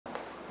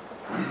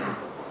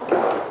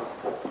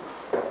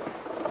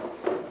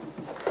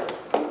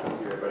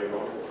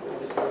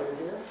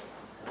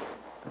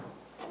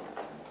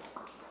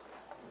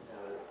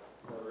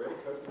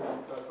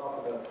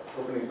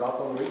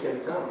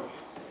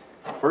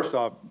First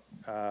off,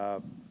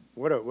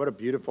 what a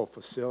beautiful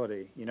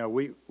facility. You know,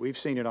 we've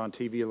seen it on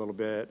TV a little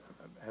bit.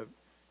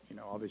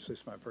 Obviously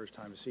it's my first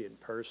time to see it in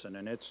person,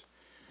 and it's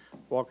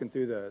walking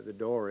through the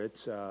door.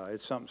 It's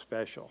something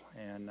special,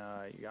 and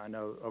I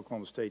know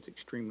Oklahoma State's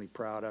extremely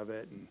proud of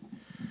it, and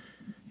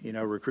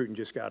recruiting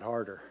just got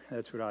harder.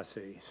 That's what I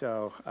see.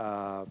 So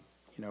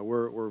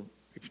we're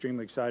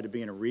extremely excited to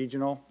be in a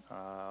regional.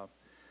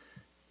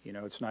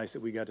 It's nice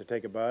that we got to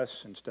take a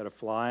bus instead of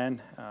flying,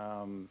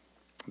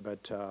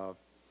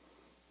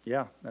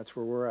 yeah, that's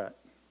where we're at.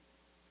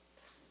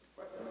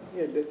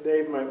 Yeah,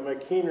 Dave, my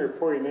keen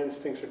reporting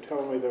instincts are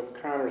telling me that if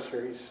Connor's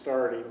here, he's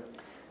starting.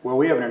 Well,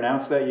 we haven't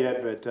announced that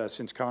yet, but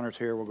since Connor's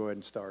here, we'll go ahead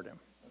and start him.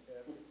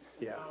 Okay.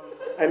 Yeah.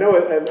 I know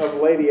of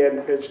late he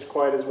hadn't pitched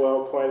quite as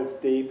well, quite as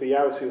deep. He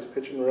obviously was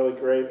pitching really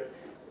great.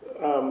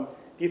 Do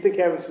you think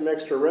having some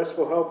extra rest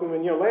will help him?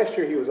 And, last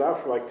year he was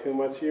out for like 2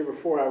 months. The year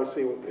before,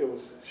 obviously, it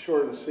was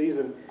shortened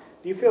season.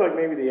 Do you feel like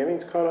maybe the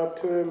innings caught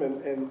up to him,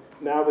 and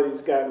now that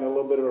he's gotten a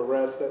little bit of a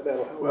rest,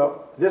 that'll help?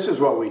 Well, this is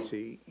what we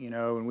see,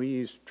 and we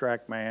use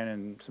TrackMan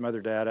and some other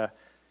data.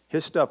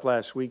 His stuff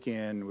last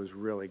weekend was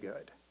really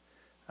good.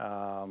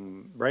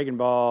 Breaking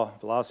ball,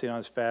 velocity on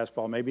his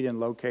fastball, maybe he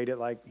didn't locate it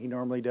like he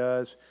normally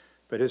does,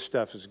 but his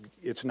stuff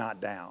it's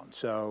not down.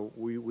 So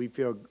we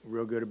feel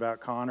real good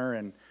about Connor,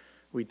 and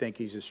we think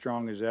he's as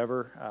strong as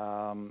ever.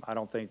 I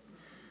don't think,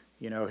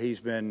 he's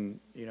been,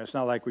 it's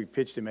not like we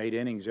pitched him 8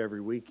 innings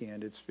every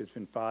weekend. It's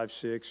been 5,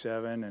 6,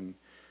 7, and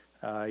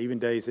even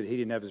days that he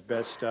didn't have his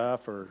best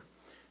stuff, or,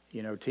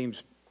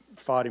 teams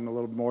fought him a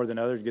little more than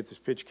others to get this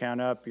pitch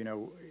count up.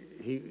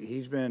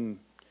 He's been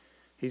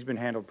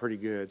handled pretty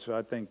good. So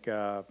I think,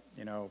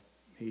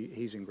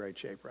 he's in great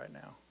shape right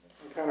now.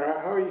 Connor,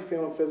 how are you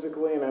feeling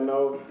physically? And I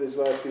know these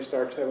last few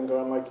starts haven't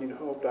gone like you'd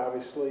hoped,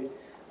 obviously,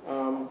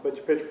 but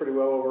you pitched pretty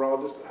well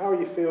overall. Just how are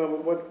you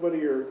feeling? What are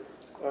your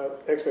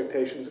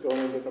expectations going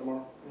into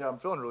tomorrow? Yeah, I'm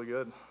feeling really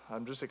good.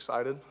 I'm just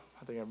excited.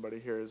 I think everybody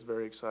here is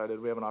very excited.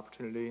 We have an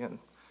opportunity, and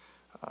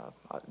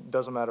it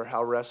doesn't matter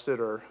how rested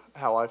or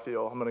how I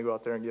feel. I'm going to go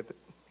out there and give it,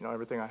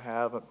 everything I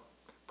have. I'm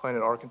playing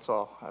at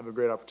Arkansas. I have a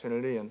great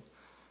opportunity, and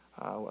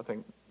I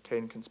think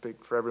Cayden can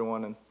speak for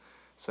everyone and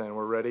saying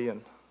we're ready,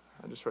 and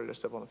I'm just ready to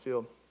step on the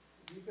field.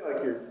 Do you feel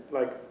like you're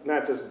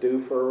not just due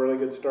for a really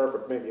good start,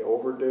 but maybe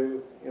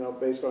overdue,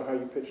 based on how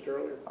you pitched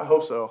earlier? I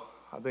hope so.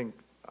 I think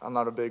I'm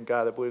not a big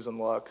guy that believes in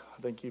luck. I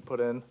think you put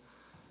in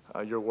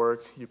your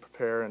work, you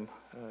prepare, and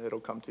it'll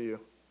come to you.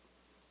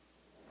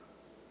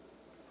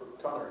 For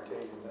Connor and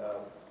Cayden,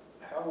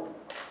 how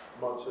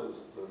much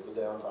has the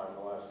downtime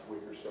the last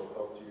week or so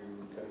helped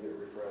you kind of get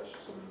refreshed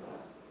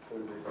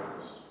and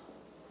refocused?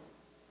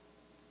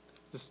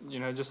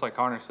 Just like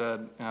Connor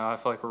said, I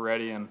feel like we're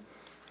ready, and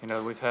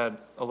we've had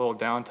a little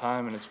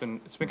downtime, and it's been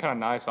kind of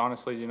nice,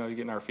 honestly.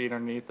 Getting our feet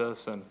underneath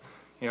us, and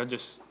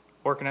just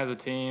working as a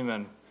team,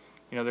 and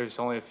there's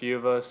only a few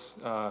of us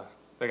that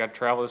got to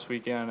travel this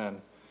weekend,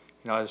 and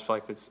I just feel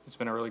like it's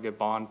been a really good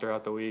bond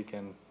throughout the week,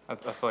 and I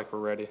feel like we're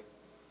ready.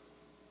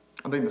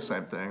 I think the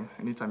same thing.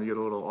 Anytime you get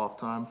a little off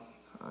time,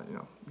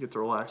 you get to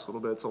relax a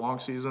little bit. It's a long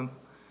season.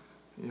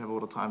 You have a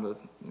little time to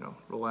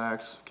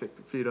relax, kick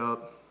your feet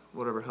up,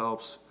 whatever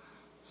helps.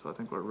 So I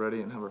think we're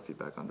ready and have our feet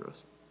back under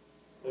us.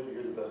 Maybe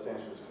you're the best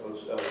answer as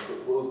coach.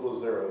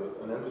 Was there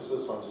an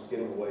emphasis on just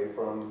getting away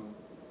from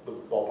the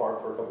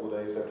ballpark for a couple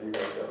of days after you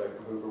guys got back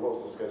from Hoover? What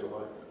was the schedule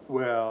like?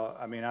 Well,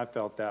 I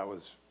felt that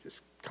was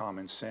just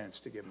common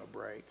sense to give them a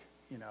break.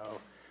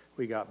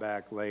 We got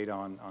back late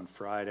on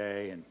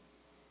Friday, and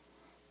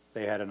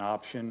they had an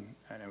option,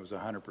 and it was a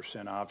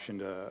 100% option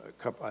to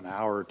an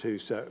hour or two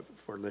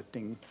for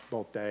lifting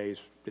both days.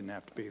 Didn't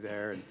have to be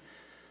there. And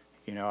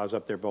I was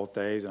up there both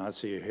days, and I'd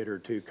see a hitter or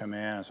two come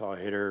in. I saw a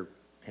hitter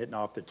hitting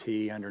off the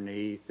tee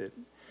underneath it.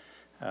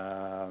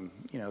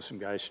 Some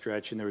guys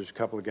stretching. There was a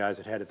couple of guys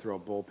that had to throw a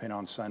bullpen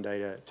on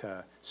Sunday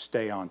to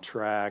stay on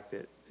track.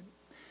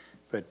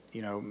 But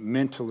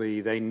mentally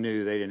they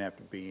knew they didn't have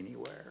to be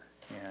anywhere.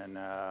 And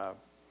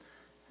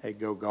they'd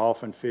go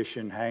golfing,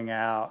 fishing, hang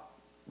out,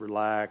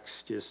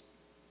 relax, just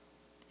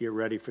get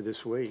ready for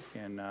this week.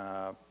 And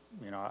I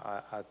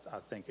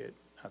think it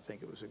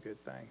was a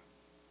good thing.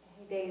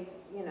 Hey Dave,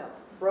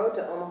 road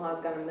to Omaha's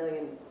gone a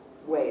million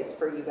ways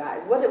for you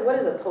guys. What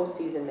is a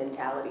postseason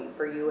mentality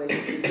for you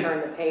as you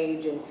turn the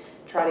page and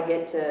try to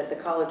get to the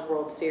College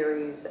World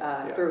Series?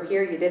 Through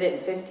here, you did it in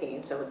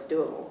 15, so it's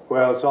doable.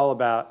 Well, it's all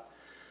about,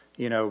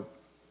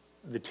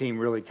 the team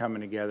really coming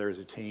together as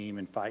a team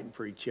and fighting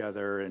for each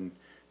other and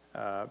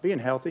being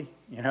healthy.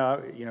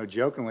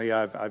 Jokingly,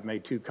 I've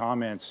made 2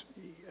 comments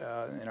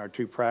in our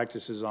 2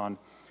 practices I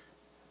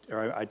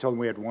told them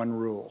we had one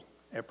rule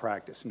at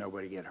practice: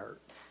 nobody get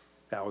hurt.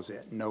 That was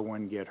it. No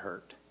one get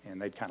hurt.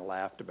 And they kind of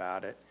laughed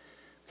about it,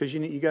 because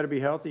you got to be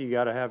healthy. You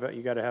got to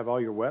have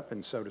all your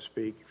weapons, so to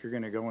speak, if you're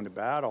going to go into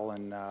battle.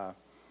 And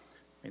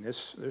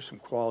there's some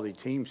quality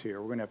teams here.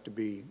 We're going to have to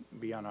be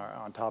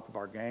on top of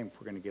our game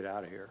if we're going to get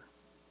out of here.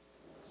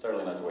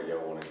 Certainly not the way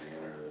y'all wanted to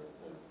enter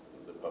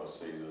the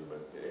postseason,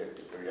 but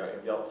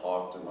if y'all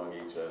talked among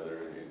each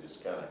other and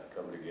just kind of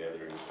come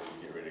together and sort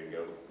of get ready to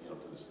go,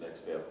 to this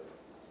next step.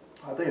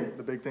 I think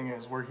the big thing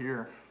is we're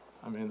here.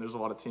 I mean, there's a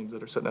lot of teams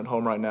that are sitting at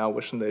home right now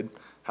wishing they'd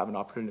have an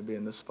opportunity to be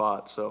in this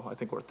spot. So I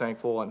think we're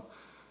thankful, and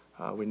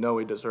we know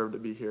we deserve to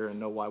be here and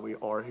know why we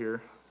are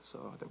here.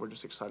 So I think we're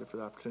just excited for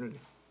the opportunity.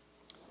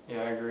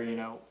 Yeah, I agree. You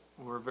know,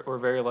 we're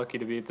very lucky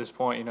to be at this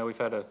point. You know, we've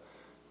had a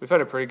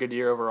pretty good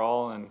year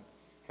overall, and you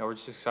know, we're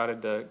just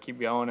excited to keep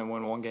going and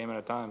win one game at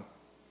a time.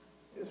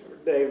 Just for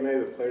Dave, maybe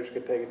the players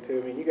could take it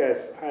too. I mean, you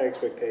guys, high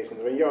expectations.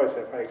 I mean, you always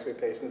have high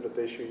expectations, but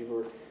this year you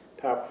were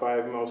top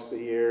 5 most of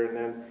the year, and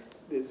then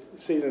this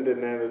season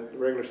didn't end, the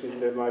regular season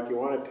didn't like you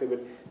wanted to,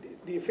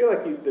 but do you feel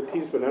like the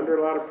team's been under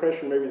a lot of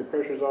pressure, maybe the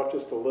pressure's off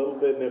just a little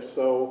bit, and if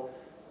so,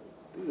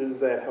 is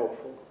that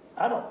helpful?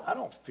 I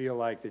don't feel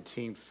like the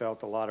team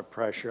felt a lot of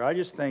pressure. I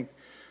just think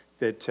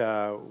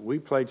that we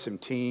played some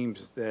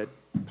teams that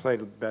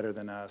played better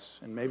than us,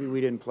 and maybe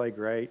we didn't play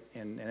great,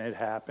 and it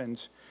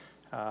happens.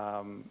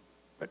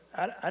 But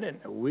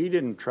we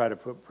didn't try to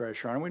put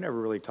pressure on. We never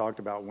really talked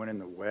about winning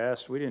the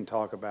West. We didn't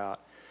talk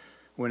about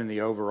winning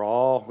the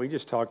overall. We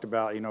just talked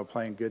about, you know,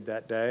 playing good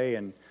that day,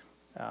 and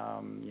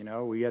you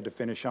know, we had to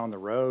finish on the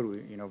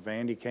road. You know,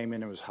 Vandy came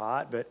in and was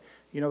hot, but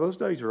you know, those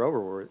days are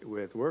over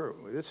with.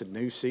 It's a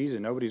new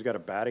season. Nobody's got a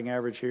batting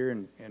average here,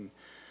 and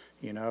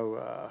you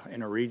know,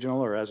 in a regional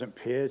or hasn't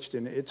pitched,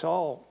 and it's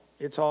all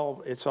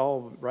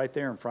right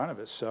there in front of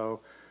us.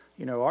 So,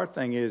 you know, our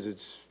thing is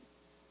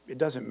it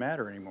doesn't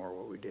matter anymore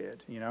what we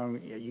did. You know,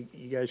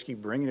 you guys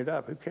keep bringing it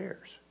up. Who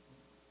cares?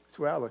 That's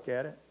the way I look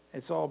at it.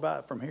 It's all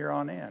about from here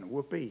on in.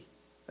 Whoopee.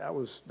 That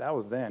was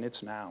then.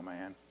 It's now,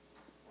 man.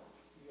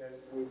 You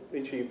guys,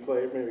 each of you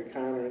played, maybe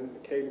Connor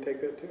and Cayden take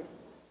that too.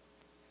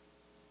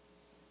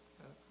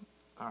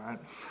 All right.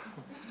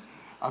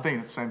 I think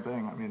it's the same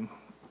thing. I mean,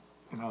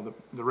 you know,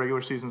 the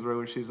regular season's the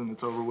regular season.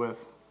 It's over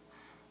with.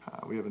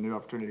 We have a new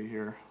opportunity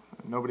here.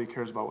 Nobody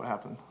cares about what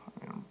happened.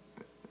 I mean,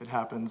 it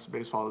happens.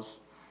 Baseball is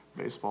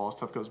baseball.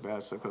 Stuff goes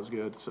bad, stuff goes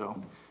good.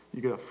 So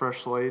you get a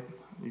fresh slate.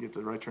 You get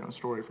to write your own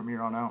story from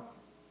here on out.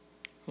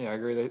 Yeah, I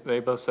agree. They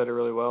both said it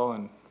really well,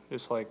 and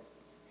just like,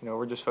 you know,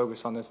 we're just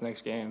focused on this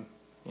next game.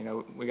 You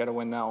know, we got to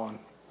win that one,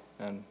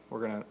 and we're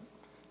gonna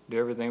do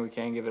everything we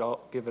can, give it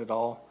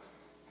all,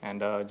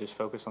 and just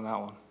focus on that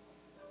one.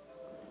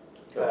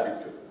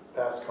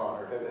 Past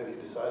Connor, have you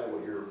decided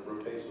what your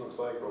rotation looks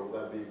like, or will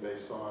that be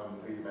based on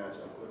who you match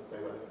up with day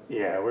by day?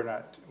 Yeah,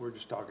 we're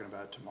just talking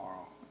about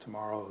tomorrow.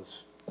 Tomorrow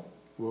is,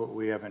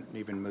 we haven't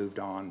even moved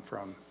on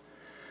from,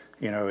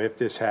 you know, if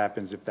this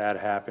happens, if that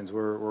happens,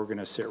 we're going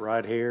to sit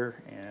right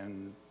here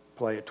and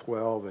play at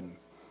 12 and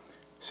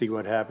see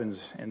what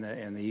happens in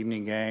the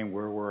evening game,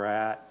 where we're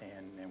at,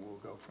 and we'll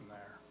go from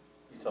there.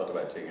 You talked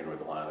about tinkering with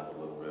the lineup a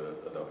little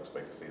bit. I don't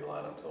expect to see the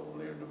lineup until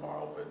noon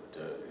tomorrow, but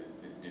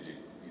did you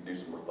do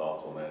some more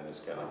thoughts on that and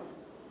just kind of?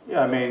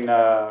 Yeah, I mean,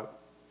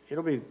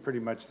 it'll be pretty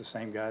much the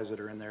same guys that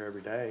are in there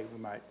every day. We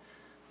might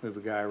move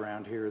a guy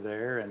around here or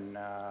there, and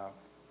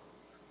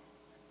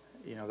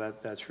you know,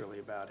 that's really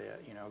about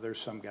it. You know, there's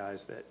some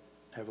guys that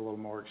have a little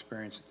more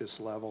experience at this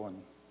level,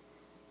 and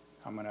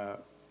I'm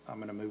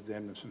gonna move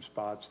them to some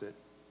spots that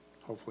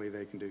hopefully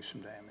they can do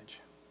some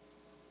damage.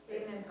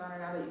 Cayden and Connor,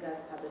 now that you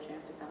guys have had the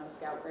chance to kind of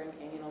scout Grand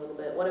Canyon a little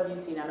bit, what have you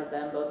seen out of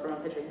them, both from a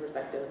pitching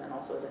perspective and then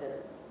also as a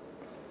hitter?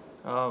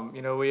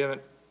 You know, we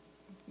haven't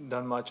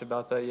done much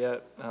about that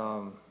yet.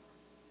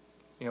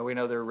 You know, we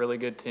know they're a really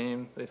good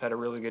team. They've had a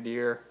really good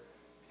year,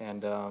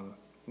 and you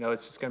know,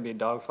 it's just going to be a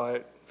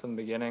dogfight from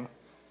the beginning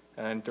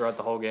and throughout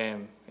the whole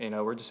game. You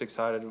know, we're just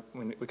excited.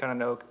 We kind of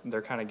know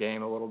their kind of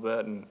game a little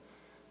bit, and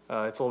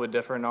it's a little bit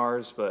different than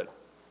ours, but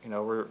you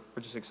know, we're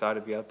just excited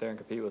to be out there and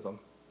compete with them.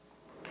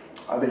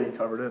 I think he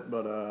covered it,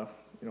 but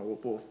you know,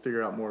 we'll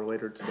figure out more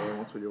later today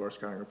once we do our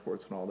scouting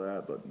reports and all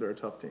that. But they're a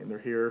tough team. They're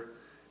here,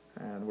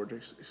 and we're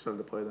just excited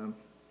to play them.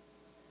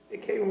 Hey,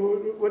 Cayden,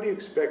 what do you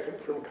expect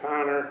from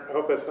Connor? I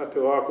hope that's not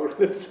too awkward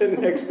with him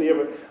sitting next to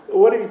you, but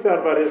what have you thought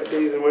about his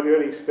season? What are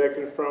you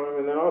expecting from him?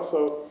 And then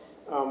also,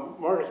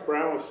 Marcus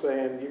Brown was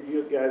saying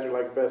you guys are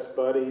like best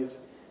buddies.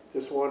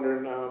 Just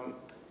wondering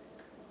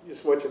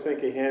just what you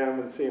think of him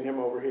and seeing him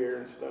over here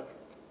and stuff.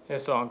 Yeah,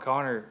 so on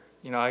Connor,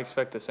 you know, I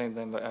expect the same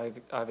thing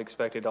that I've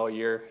expected all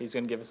year. He's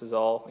going to give us his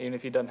all. Even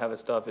if he doesn't have his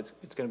stuff,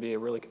 it's going to be a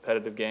really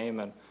competitive game.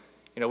 And,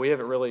 you know, we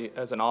haven't really,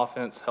 as an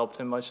offense, helped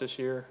him much this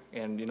year.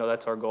 And, you know,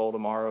 that's our goal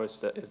tomorrow is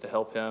to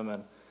help him.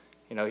 And,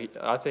 you know,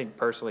 I think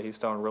personally he's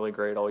done really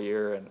great all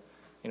year. And,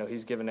 you know,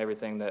 he's given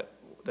everything that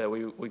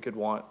we could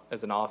want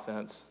as an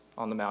offense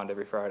on the mound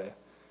every Friday.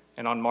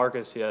 And on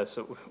Marcus, yes,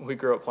 we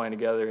grew up playing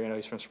together. You know,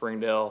 he's from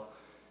Springdale.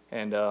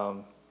 And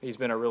he's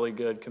been a really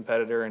good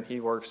competitor, and he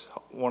works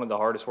one of the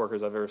hardest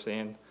workers I've ever seen.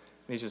 And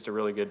he's just a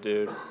really good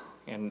dude.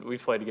 And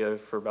we've played together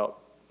for about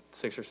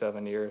 6 or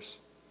 7 years.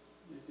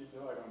 You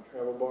feel like on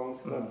travel ball and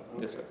stuff?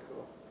 Mm-hmm. Yes, sir.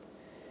 Cool.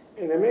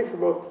 And then maybe for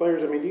both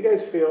players, I mean, do you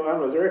guys feel, I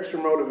don't know, is there extra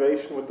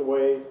motivation with the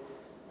way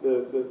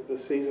the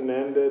season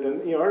ended?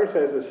 And, you know, Arkansas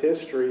has this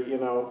history, you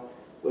know,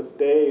 with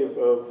Dave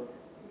of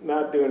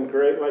not doing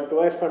great. Like the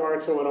last time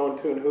Arkansas went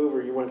 0-2 in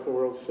Hoover, you went to the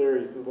World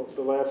Series.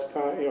 The last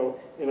time, you know,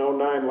 in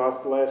 2009,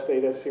 lost the last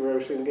 8 SEC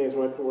regular season games,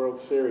 went to the World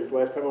Series.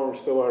 Last time over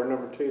Stillwater,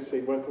 number 2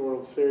 seed, went to the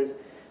World Series.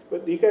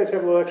 But do you guys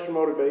have a little extra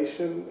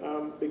motivation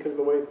because of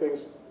the way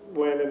things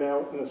went and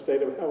out in the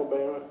state of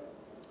Alabama?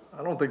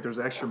 I don't think there's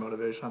extra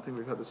motivation. I think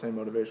we've had the same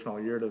motivation all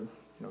year to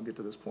get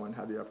to this point,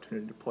 have the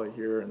opportunity to play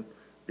here and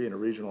be in a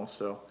regional.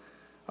 So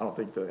I don't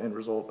think the end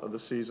result of the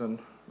season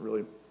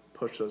really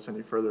pushed us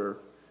any further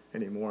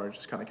anymore. It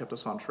just kind of kept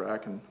us on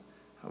track, and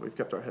we've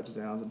kept our heads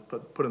down and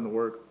put in the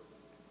work.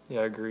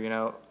 Yeah, I agree.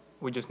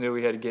 We just knew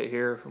we had to get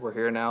here. We're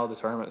here now. The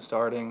tournament's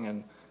starting,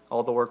 and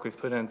all the work we've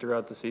put in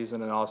throughout the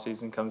season and off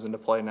season comes into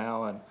play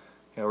now. And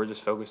we're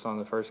just focused on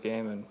the first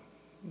game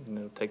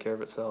and take care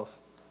of itself.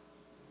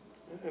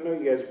 I know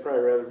you guys would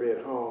probably rather be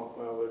at home.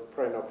 Well, there's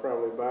probably no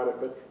probably about it,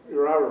 but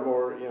Robert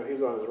Moore, he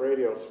was on his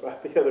radio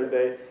spot the other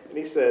day, and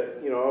he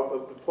said, all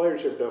the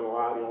players have done a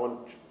lot, won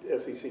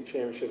SEC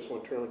championships,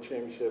 won tournament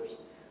championships,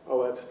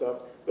 all that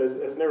stuff, but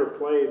has never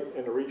played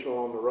in a regional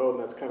on the road,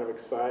 and that's kind of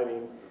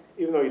exciting.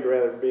 Even though you'd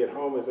rather be at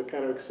home, is it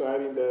kind of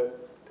exciting to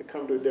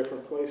come to a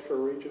different place for a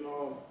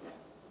regional?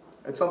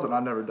 It's something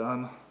I've never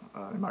done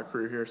in my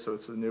career here, so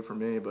it's new for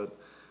me, but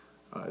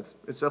it's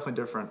definitely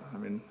different. I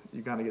mean,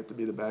 you kind of get to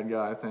be the bad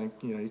guy, I think.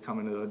 You come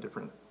into a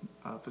different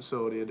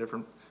facility, a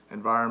different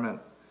environment,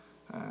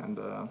 and,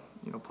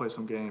 play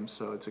some games.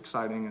 So it's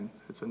exciting, and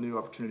it's a new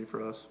opportunity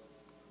for us.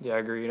 Yeah, I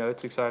agree.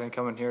 It's exciting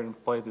coming here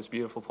and play at this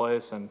beautiful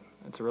place, and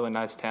it's a really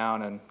nice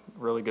town and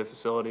really good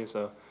facility.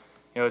 So,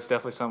 it's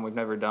definitely something we've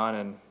never done,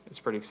 and it's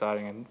pretty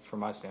exciting and from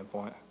my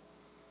standpoint.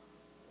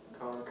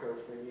 Connor, Coach,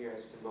 maybe you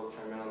guys can both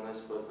chime in on this,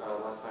 but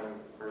last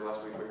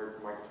week we heard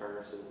from Michael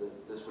Turner said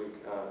that this week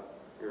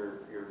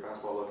your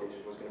fastball location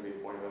was going to be a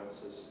point of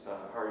emphasis.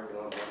 How are you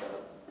feeling about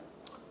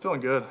that?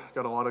 Feeling good.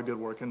 Got a lot of good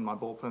work in my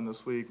bullpen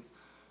this week.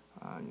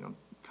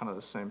 Kind of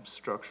the same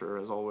structure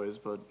as always,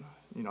 but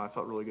I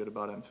felt really good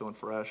about it. I'm feeling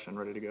fresh and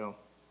ready to go.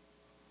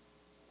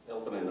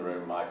 Elephant in the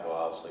room, Michael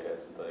obviously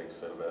had some things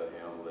said about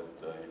him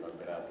that have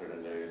been out there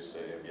in the news.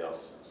 Have y'all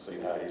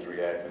seen how he's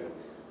reacted?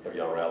 Have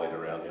y'all rallied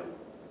around him?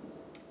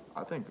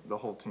 I think the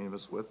whole team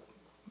is we're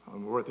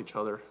with each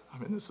other. I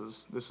mean, this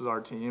is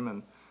our team,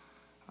 and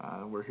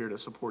we're here to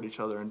support each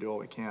other and do all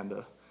we can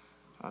to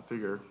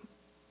figure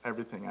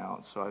everything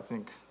out. So I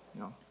think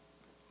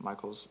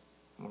Michael's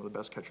one of the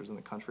best catchers in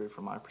the country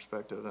from my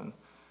perspective, and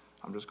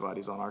I'm just glad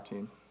he's on our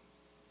team.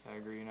 I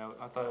agree.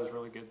 I thought it was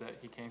really good that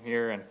he came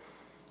here,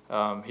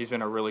 and he's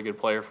been a really good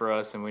player for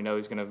us, and we know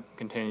he's going to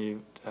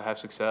continue to have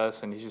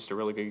success, and he's just a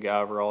really good guy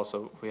overall,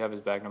 so we have his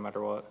back no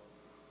matter what.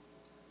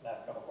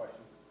 Last couple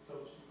questions.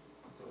 Coach,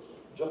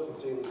 Justin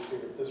Seeley's here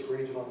at this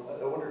regional.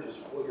 I wonder just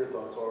what your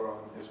thoughts are on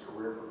his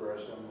career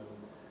progression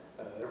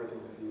and everything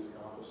that he's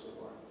accomplished so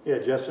far. Yeah,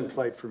 Justin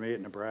played for me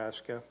at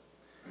Nebraska.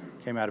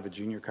 Came out of a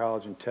junior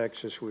college in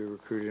Texas. We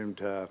recruited him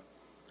to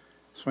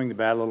swing the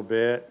bat a little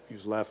bit. He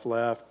was left,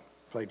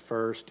 played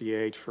first,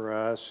 DH for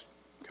us.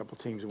 A couple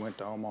teams went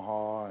to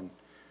Omaha, and,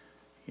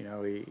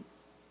 he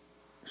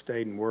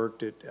stayed and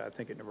worked at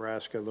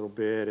Nebraska a little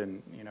bit,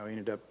 and, he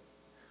ended up,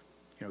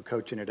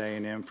 coaching at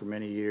A&M for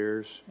many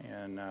years.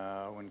 And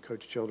when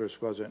Coach Childress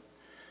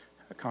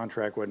a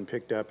contract wasn't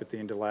picked up at the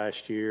end of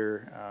last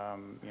year,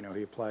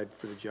 he applied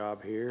for the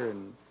job here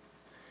and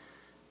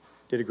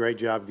did a great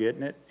job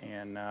getting it,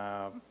 and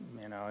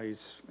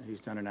he's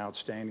done an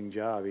outstanding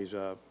job. He's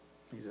a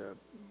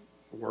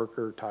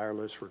worker,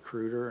 tireless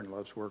recruiter, and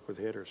loves to work with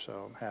hitters.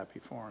 So I'm happy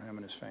for him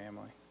and his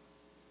family.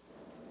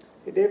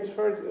 Hey, Dave, as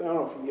far as, I don't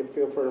know if you get a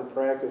feel for it in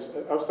practice,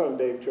 I was talking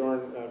to Dave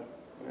Jordan,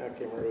 I can't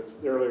remember, it was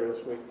earlier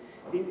this week.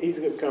 He's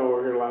going to come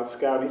over here a lot,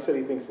 scout. He said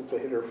he thinks it's a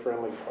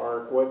hitter-friendly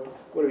park. What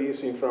have you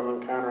seen from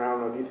him, Connor? I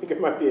don't know. Do you think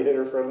it might be a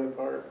hitter-friendly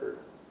park? Or?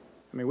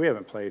 I mean, we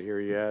haven't played here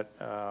yet.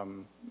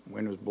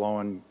 Wind was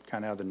blowing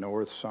kind of out of the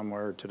north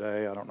somewhere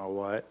today. I don't know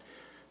what.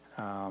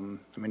 I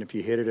mean, if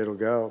you hit it, it'll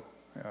go.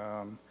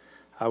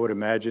 I would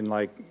imagine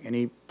like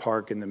any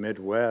park in the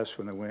Midwest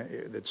when the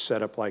wind that's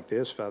set up like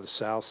this, out of the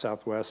south,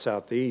 southwest,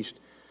 southeast,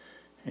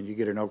 and you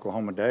get an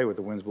Oklahoma day with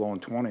the wind's blowing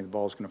 20, the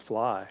ball's going to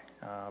fly.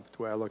 But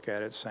the way I look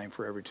at it, it's the same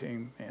for every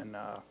team, and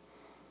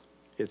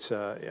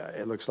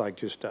it looks like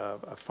just a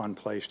fun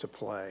place to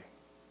play.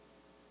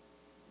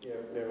 Yeah,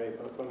 do you have any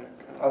thoughts on that?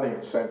 I think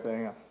it's the same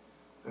thing.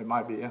 It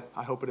might be.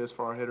 I hope it is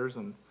for our hitters,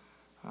 and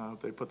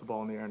they put the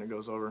ball in the air and it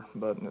goes over.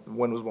 But the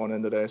wind was blowing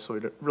in today, so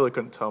we really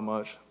couldn't tell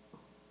much.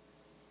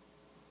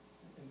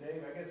 And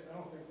Dave, I guess I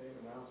don't think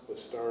they've announced the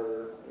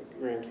starter at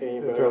Grand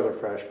Canyon. They'll throw their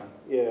freshman.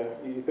 Yeah,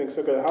 you think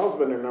so? Because Howell's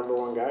been their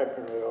 #1 guy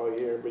apparently all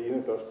year, but you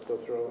think they'll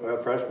throw? Well,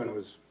 freshman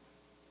was,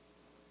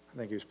 I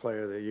think he was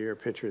player of the year,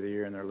 pitcher of the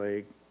year in their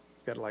league.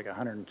 Got like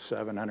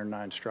 107,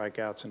 109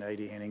 strikeouts in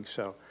 80 innings.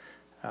 So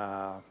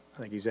I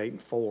think he's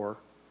 8-4,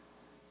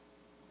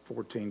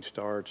 14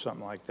 starts,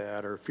 something like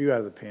that, or a few out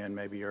of the pen,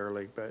 maybe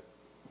early. But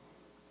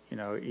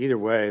either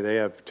way, they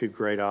have 2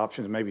 great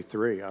options, maybe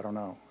 3. I don't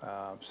know.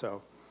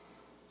 So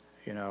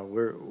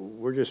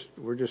we're just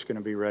going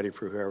to be ready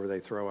for whoever they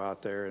throw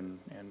out there, and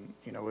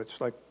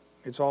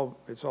it's all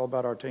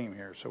about our team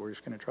here. So we're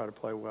just going to try to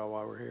play well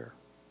while we're here.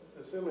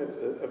 Assuming it's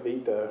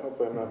Avita,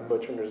 hopefully I'm not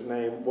butchering his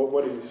name.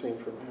 What have you seen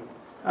from him?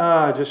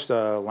 Just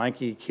a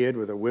lanky kid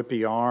with a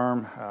whippy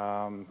arm,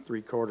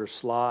 3/4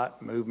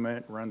 slot,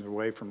 movement, runs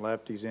away from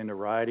lefties into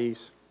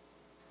righties.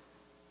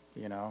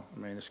 You know, I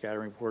mean, the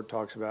scouting report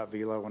talks about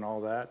velo and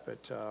all that,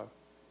 but,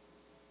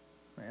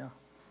 yeah,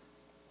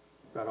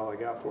 about all I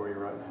got for you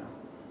right now.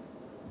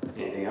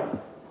 Anything else?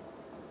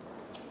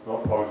 Well,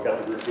 while we've got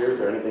the group here, is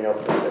there anything else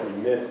that we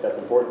missed that's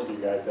important to you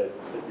guys that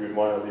you would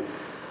want to at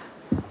least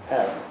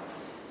have?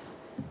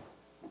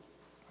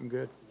 I'm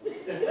good.